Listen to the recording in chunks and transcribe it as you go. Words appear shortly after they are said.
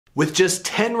With just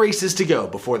 10 races to go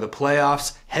before the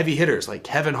playoffs, heavy hitters like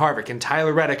Kevin Harvick and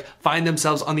Tyler Reddick find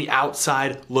themselves on the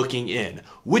outside looking in.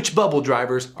 Which bubble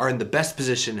drivers are in the best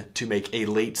position to make a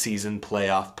late season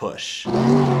playoff push?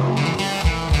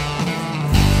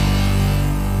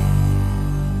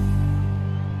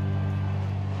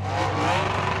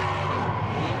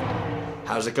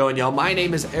 How's it going, y'all? My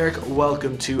name is Eric.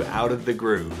 Welcome to Out of the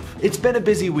Groove. It's been a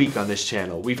busy week on this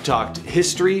channel. We've talked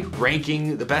history,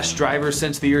 ranking the best drivers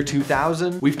since the year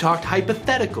 2000. We've talked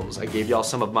hypotheticals. I gave y'all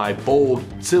some of my bold,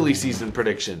 silly season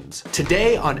predictions.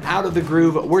 Today on Out of the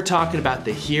Groove, we're talking about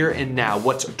the here and now,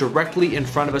 what's directly in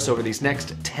front of us over these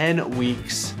next 10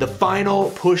 weeks. The final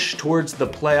push towards the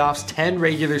playoffs, 10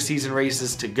 regular season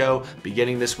races to go,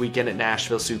 beginning this weekend at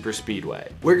Nashville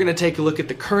Superspeedway. We're gonna take a look at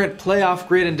the current playoff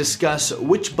grid and discuss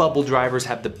which bubble drivers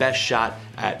have the best shot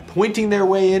at pointing their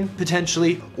way in,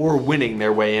 potentially, or winning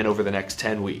their way in over the next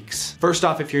 10 weeks. First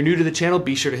off, if you're new to the channel,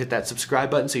 be sure to hit that subscribe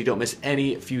button so you don't miss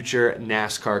any future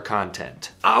NASCAR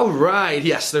content. All right,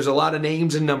 yes, there's a lot of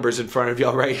names and numbers in front of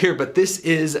y'all right here, but this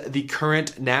is the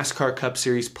current NASCAR Cup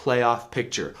Series playoff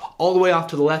picture. All the way off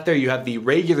to the left there, you have the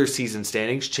regular season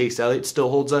standings. Chase Elliott still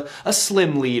holds a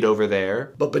slim lead over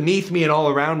there, but beneath me and all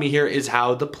around me here is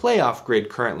how the playoff grid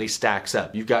currently stacks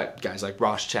up. You've got guys like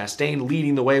Ross Chastain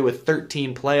leading the way with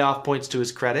 13 playoff points to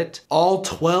his credit. All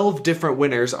 12 different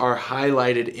winners are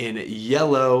highlighted in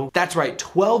yellow. That's right,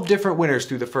 12 different winners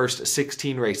through the first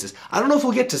 16 races. I don't know if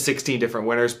we'll get to 16 different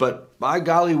winners, but by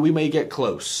golly, we may get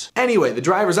close. Anyway, the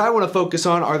drivers I want to focus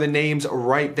on are the names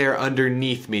right there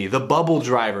underneath me, the bubble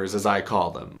drivers as I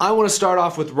call them. I want to start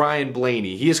off with Ryan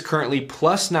Blaney. He is currently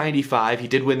plus 95. He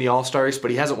did win the All-Star race,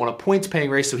 but he hasn't won a points-paying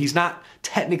race, so he's not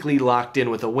technically locked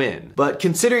in with a win. But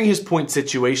considering his point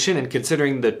situation and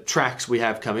considering the tracks we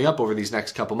have coming up over these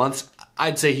next couple months,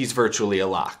 I'd say he's virtually a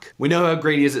lock. We know how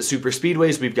great he is at super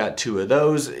speedways. We've got 2 of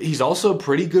those. He's also a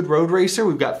pretty good road racer.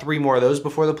 We've got 3 more of those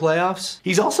before the playoffs.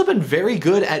 He's also been very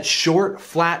good at short,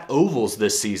 flat ovals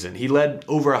this season. He led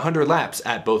over 100 laps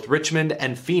at both Richmond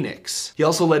and Phoenix. He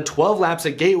also led 12 laps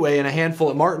at Gateway and a handful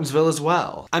at Martinsville as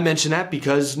well. I mention that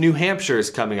because New Hampshire is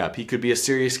coming up. He could be a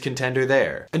serious contender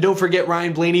there. And don't forget,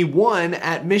 Ryan Blaney won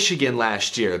at Michigan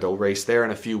last year. They'll race there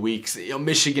in a few weeks. You know,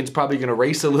 Michigan's probably going to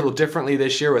race a little differently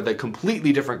this year with a completely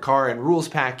different car and rules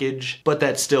package, but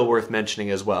that's still worth mentioning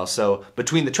as well. So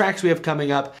between the tracks we have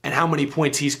coming up and how many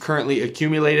points he's currently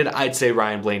accumulated, I'd say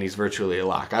Ryan Blaney's virtually a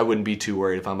lock. I wouldn't be too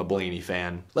worried if I'm a Blaney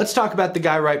fan. Let's talk about the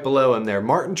guy right below him there.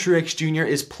 Martin Truex Jr.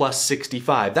 is plus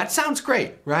 65. That sounds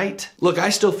great, right? Look, I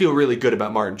still feel really good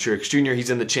about Martin Truex Jr. He's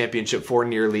in the championship for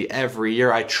nearly every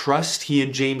year. I trust he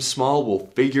and James Small will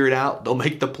figure it out. They'll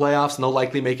make the playoffs and they'll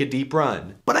likely make a deep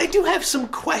run. But I do have some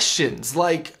questions,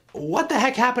 like, what the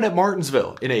heck happened at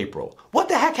Martinsville in April? What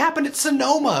the heck happened at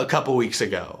Sonoma a couple weeks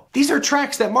ago? These are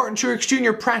tracks that Martin Truex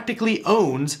Jr. practically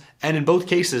owns, and in both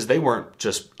cases, they weren't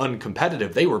just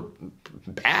uncompetitive, they were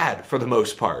bad for the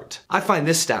most part. I find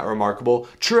this stat remarkable.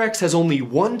 Truex has only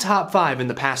 1 top 5 in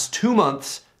the past 2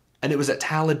 months, and it was at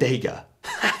Talladega.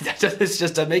 It's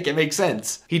just to make it make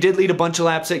sense. He did lead a bunch of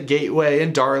laps at Gateway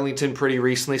and Darlington pretty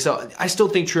recently, so I still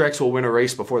think Truex will win a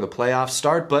race before the playoffs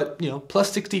start, but, you know,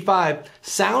 plus 65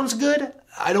 sounds good.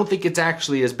 I don't think it's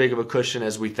actually as big of a cushion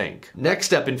as we think.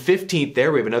 Next up in 15th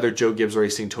there, we have another Joe Gibbs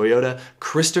Racing Toyota,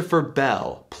 Christopher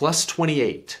Bell, plus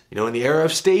 28. You know, in the era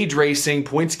of stage racing,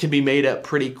 points can be made up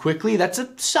pretty quickly. That's a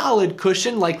solid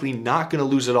cushion, likely not going to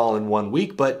lose it all in 1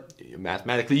 week, but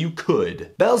mathematically you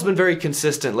could. Bell's been very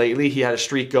consistent lately. He had a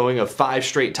streak going of 5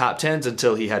 straight top 10s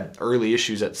until he had early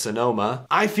issues at Sonoma.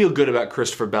 I feel good about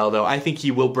Christopher Bell though. I think he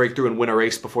will break through and win a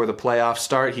race before the playoffs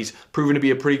start. He's proven to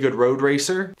be a pretty good road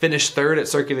racer. Finished 3rd at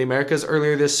Circuit of the Americas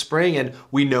earlier this spring, and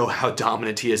we know how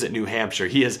dominant he is at New Hampshire.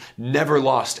 He has never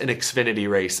lost an Xfinity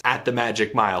race at the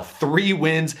Magic Mile. 3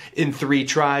 wins in 3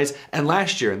 tries, and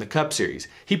last year in the Cup Series,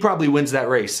 he probably wins that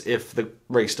race if the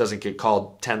race doesn't get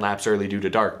called 10 laps early due to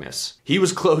darkness. He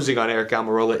was closing on Aric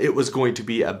Almirola. It was going to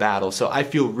be a battle, so I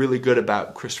feel really good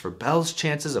about Christopher Bell's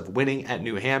chances of winning at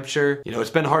New Hampshire. You know, it's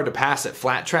been hard to pass at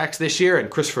flat tracks this year,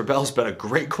 and Christopher Bell's been a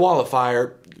great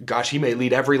qualifier. Gosh, he may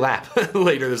lead every lap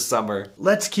later this summer.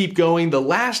 Let's keep going. The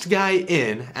last guy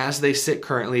in, as they sit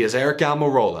currently, is Aric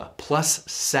Almirola, plus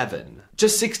 7.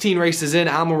 Just 16 races in,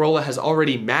 Almirola has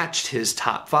already matched his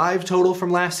top 5 total from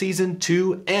last season,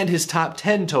 2, and his top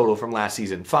 10 total from last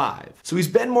season, 5. So he's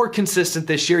been more consistent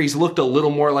this year. He's looked a little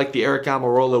more like the Aric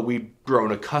Almirola we've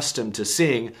grown accustomed to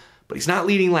seeing, but he's not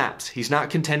leading laps. He's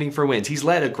not contending for wins. He's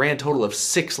led a grand total of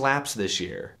 6 laps this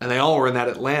year, and they all were in that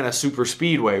Atlanta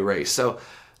Superspeedway race. So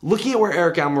Looking at where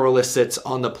Eric Almirola sits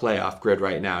on the playoff grid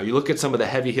right now, you look at some of the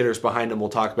heavy hitters behind him we'll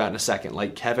talk about in a second,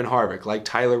 like Kevin Harvick, like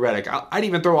Tyler Reddick. I'd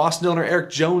even throw Austin Dillon or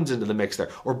Eric Jones into the mix there,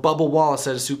 or Bubba Wallace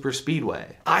at a super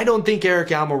speedway. I don't think Eric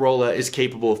Almirola is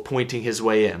capable of pointing his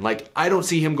way in. Like, I don't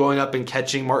see him going up and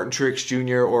catching Martin Truex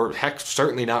Jr. or heck,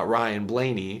 certainly not Ryan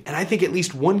Blaney. And I think at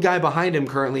least one guy behind him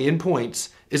currently in points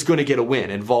is going to get a win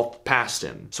and vault past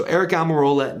him. So Eric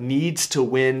Almirola needs to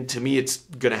win. To me, it's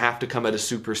going to have to come at a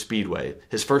super speedway.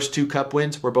 His first 2 Cup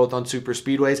wins were both on super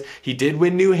speedways. He did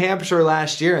win New Hampshire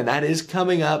last year, and that is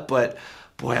coming up, but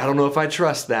boy, I don't know if I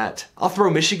trust that. I'll throw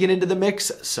Michigan into the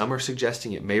mix. Some are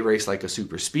suggesting it may race like a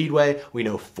super speedway. We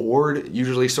know Ford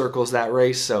usually circles that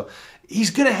race, so he's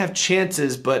going to have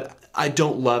chances, but I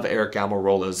don't love Eric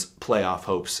Almirola's playoff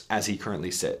hopes as he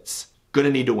currently sits. Gonna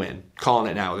need to win.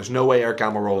 Calling it now. There's no way Eric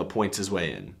Almirola points his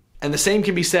way in. And the same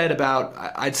can be said about,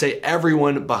 I'd say,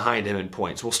 everyone behind him in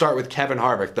points. We'll start with Kevin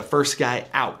Harvick, the first guy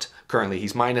out. Currently,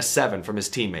 he's -7 from his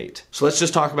teammate. So let's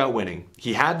just talk about winning.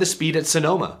 He had the speed at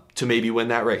Sonoma to maybe win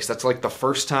that race. That's like the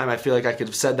first time I feel like I could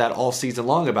have said that all season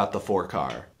long about the 4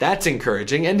 car. That's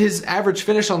encouraging, and his average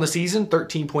finish on the season,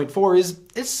 13.4,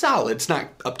 is solid. It's not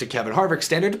up to Kevin Harvick's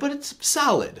standard, but it's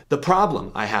solid. The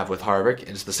problem I have with Harvick, and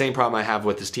it's the same problem I have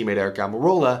with his teammate Eric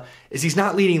Almirola, is he's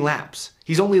not leading laps.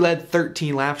 He's only led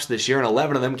 13 laps this year, and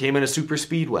 11 of them came in a super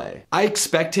speedway. I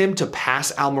expect him to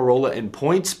pass Almirola in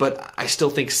points, but I still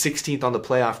think 16th on the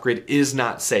playoff grid is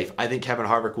not safe. I think Kevin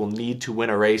Harvick will need to win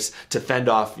a race to fend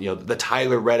off, the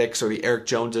Tyler Reddicks or the Eric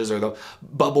Joneses or the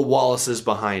Bubba Wallaces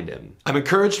behind him. I'm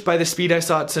encouraged by the speed I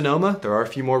saw at Sonoma. There are a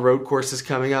few more road courses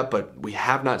coming up, but we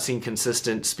have not seen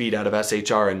consistent speed out of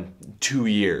SHR in 2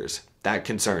 years. That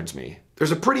concerns me.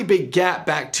 There's a pretty big gap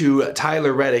back to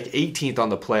Tyler Reddick, 18th on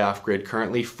the playoff grid,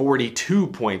 currently 42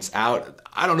 points out.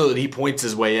 I don't know that he points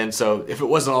his way in, so if it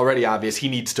wasn't already obvious, he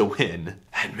needs to win.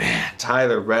 And man,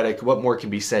 Tyler Reddick, what more can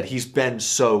be said? He's been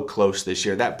so close this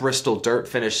year. That Bristol dirt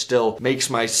finish still makes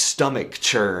my stomach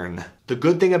churn. The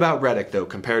good thing about Reddick, though,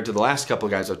 compared to the last couple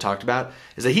of guys I've talked about,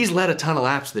 is that he's led a ton of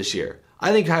laps this year.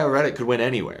 I think Tyler Reddick could win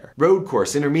anywhere. Road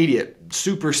course, intermediate,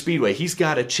 super speedway, he's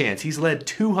got a chance. He's led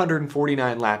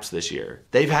 249 laps this year.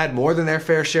 They've had more than their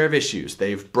fair share of issues.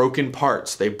 They've broken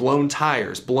parts, they've blown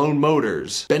tires, blown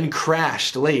motors, been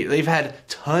crashed late. They've had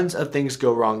tons of things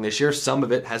go wrong this year. Some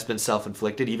of it has been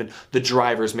self-inflicted. Even the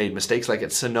drivers made mistakes like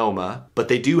at Sonoma, but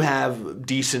they do have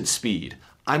decent speed.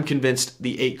 I'm convinced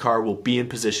the 8 car will be in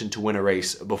position to win a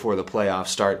race before the playoffs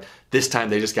start. This time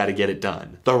they just got to get it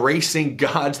done. The racing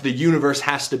gods, the universe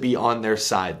has to be on their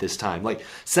side this time. Like,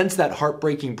 since that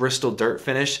heartbreaking Bristol dirt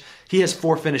finish, he has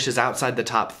 4 finishes outside the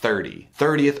top 30.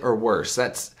 30th or worse.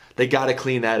 They got to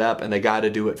clean that up, and they got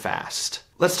to do it fast.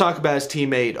 Let's talk about his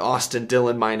teammate Austin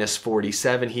Dillon,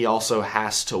 -47. He also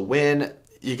has to win.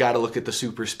 You got to look at the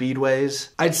super speedways.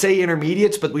 I'd say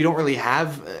intermediates, but we don't really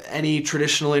have any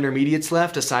traditional intermediates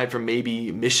left aside from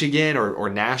maybe Michigan or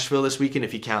Nashville this weekend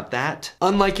if you count that.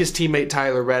 Unlike his teammate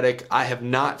Tyler Reddick, I have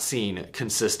not seen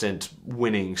consistent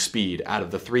winning speed out of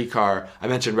the 3 car. I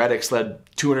mentioned Reddick's led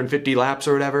 250 laps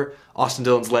or whatever. Austin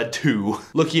Dillon's led 2.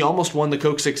 Look, he almost won the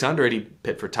Coke 600. He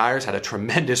pit for tires, had a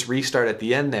tremendous restart at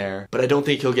the end there, but I don't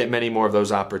think he'll get many more of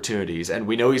those opportunities. And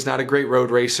we know he's not a great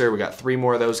road racer. We got 3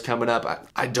 more of those coming up.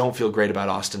 I don't feel great about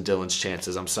Austin Dillon's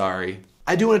chances. I'm sorry.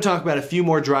 I do want to talk about a few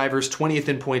more drivers, 20th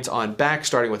in points on back,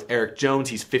 starting with Eric Jones.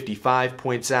 He's 55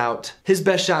 points out. His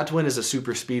best shot to win is a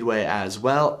super speedway as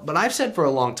well, but I've said for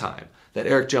a long time that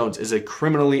Eric Jones is a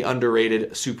criminally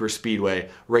underrated super speedway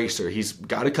racer. He's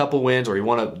got a couple wins, or he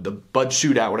won the Bud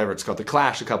Shootout, whatever it's called, the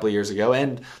Clash a couple of years ago,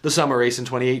 and the summer race in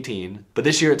 2018. But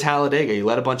this year at Talladega, he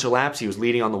led a bunch of laps. He was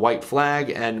leading on the white flag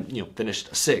and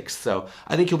finished 6th. So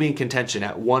I think he'll be in contention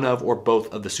at one of or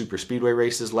both of the super speedway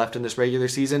races left in this regular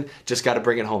season. Just got to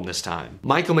bring it home this time.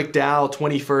 Michael McDowell,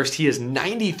 21st. He is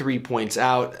 93 points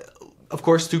out. Of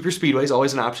course, super speedway is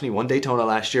always an option. He won Daytona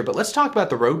last year, but let's talk about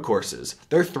the road courses.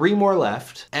 There are 3 more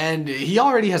left, and he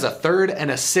already has a 3rd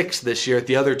and a 6th this year at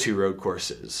the other 2 road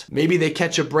courses. Maybe they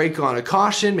catch a break on a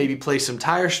caution, maybe play some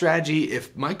tire strategy.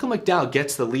 If Michael McDowell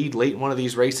gets the lead late in one of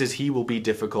these races, he will be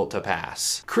difficult to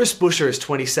pass. Chris Buescher is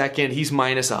 22nd. He's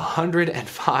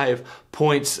 -105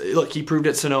 points. Look, he proved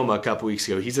at Sonoma a couple weeks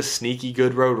ago. He's a sneaky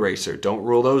good road racer. Don't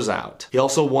rule those out. He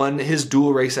also won his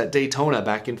dual race at Daytona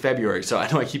back in February. So I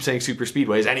know I keep saying super super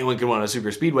speedways. Anyone can win a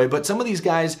super speedway, but some of these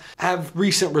guys have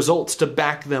recent results to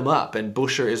back them up, and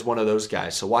Buescher is one of those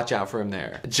guys, so watch out for him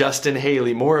there. Justin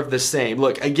Haley, more of the same.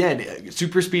 Look, again,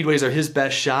 super speedways are his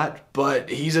best shot, but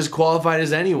he's as qualified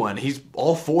as anyone.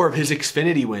 All 4 of his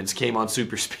Xfinity wins came on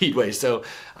super speedways, so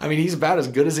I mean, he's about as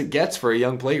good as it gets for a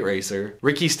young plate racer.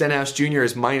 Ricky Stenhouse Jr.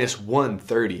 is minus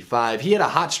 135. He had a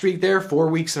hot streak there 4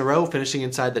 weeks in a row, finishing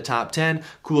inside the top 10.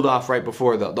 Cooled off right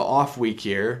before the off week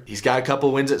here. He's got a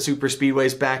couple wins at super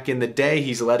speedways back in the day.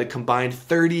 He's led a combined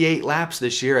 38 laps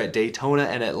this year at Daytona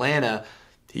and Atlanta.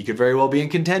 He could very well be in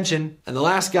contention. And the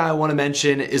last guy I want to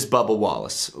mention is Bubba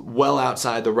Wallace. Well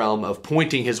outside the realm of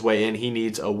pointing his way in, he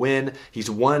needs a win. He's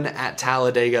won at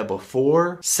Talladega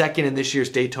before, second in this year's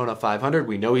Daytona 500.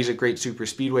 We know he's a great super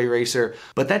speedway racer,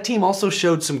 but that team also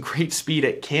showed some great speed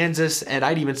at Kansas, and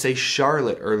I'd even say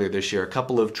Charlotte earlier this year, a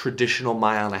couple of traditional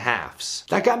mile-and-a-halfs.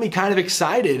 That got me kind of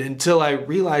excited until I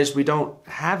realized we don't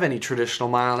have any traditional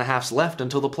mile-and-a-halfs left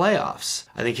until the playoffs.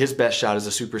 I think his best shot is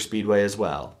a super speedway as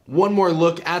well. One more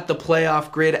look at the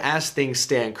playoff grid as things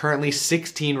stand. Currently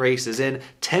 16 races in,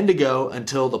 10 to go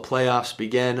until the playoffs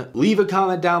begin. Leave a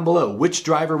comment down below. Which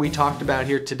driver we talked about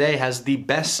here today has the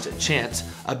best chance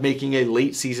of making a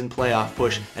late season playoff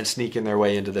push and sneaking their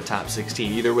way into the top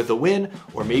 16, either with a win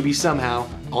or maybe somehow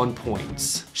on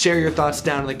points. Share your thoughts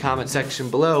down in the comment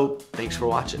section below. Thanks for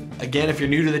watching. Again, if you're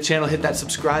new to the channel, hit that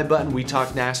subscribe button. We talk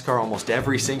NASCAR almost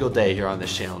every single day here on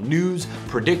this channel. News,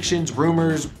 predictions,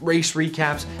 rumors, race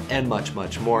recaps, and much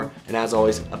more. And as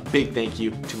always, a big thank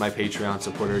you to my Patreon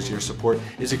supporters. Your support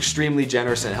is extremely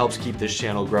generous and helps keep this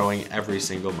channel growing every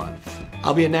single month.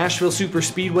 I'll be at Nashville Super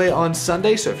Speedway on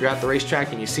Sunday, so if you're at the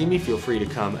racetrack and you see me, feel free to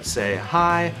come say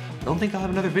hi. I don't think I'll have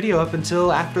another video up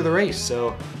until after the race,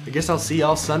 so I guess I'll see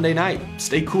y'all Sunday night.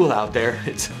 Stay cool out there.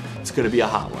 It's gonna be a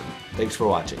hot one. Thanks for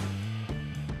watching.